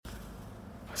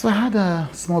So I had a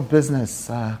small business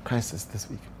crisis this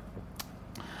week.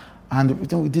 And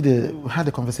we had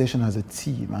a conversation as a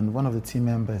team, and one of the team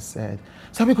members said,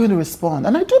 so are we going to respond?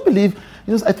 And I do believe,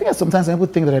 I think sometimes people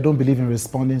think that I don't believe in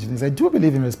responding to things. I do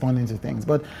believe in responding to things,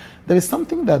 but there is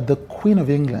something that the Queen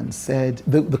of England said,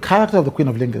 the character of the Queen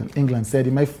of England said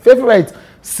in my favorite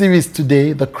series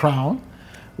today, The Crown,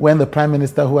 when the Prime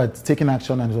Minister who had taken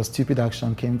action and it was stupid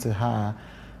action came to her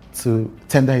to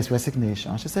tender his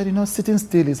resignation. She said, sitting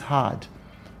still is hard.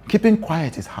 Keeping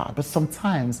quiet is hard, but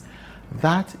sometimes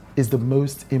that is the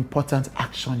most important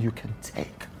action you can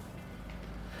take.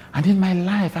 And in my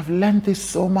life, I've learned this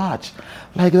so much.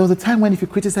 Like there was a time when if you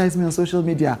criticize me on social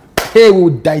media, hey, we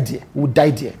would die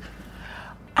there.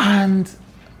 And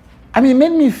it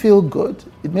made me feel good.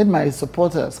 It made my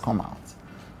supporters come out.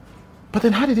 But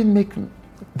then how did it make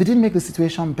the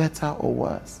situation better or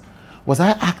worse? Was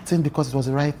I acting because it was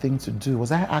the right thing to do?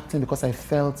 Was I acting because I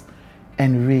felt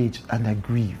enraged and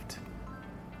aggrieved?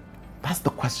 That's the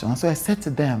question. And so I said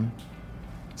to them,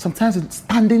 sometimes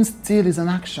standing still is an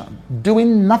action.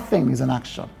 Doing nothing is an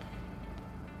action.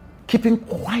 Keeping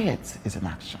quiet is an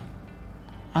action.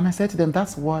 And I said to them,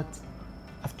 that's what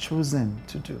I've chosen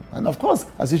to do. And of course,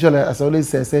 as usual, as I always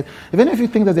say, I said, if any of you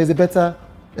think that there's a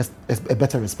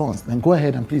better response, then go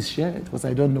ahead and please share it, because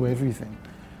I don't know everything.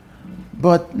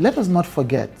 But let us not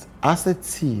forget, as a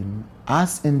team,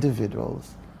 as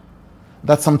individuals,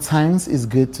 that sometimes it's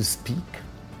good to speak,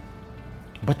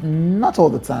 but not all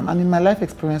the time. And in my life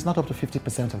experience, not up to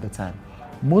 50% of the time.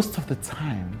 Most of the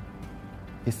time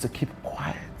is to keep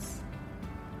quiet.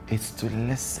 It's to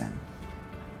listen.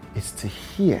 It's to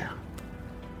hear.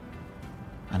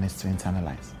 And it's to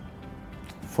internalize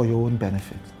for your own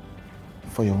benefit,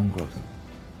 for your own growth.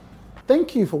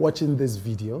 Thank you for watching this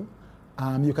video.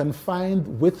 You can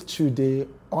find With Today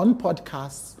on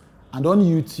podcasts and on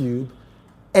YouTube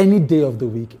any day of the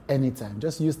week, anytime.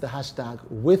 Just use the hashtag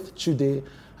 #WithToday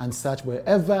and search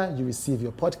wherever you receive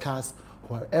your podcasts,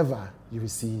 wherever you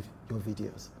receive your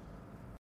videos.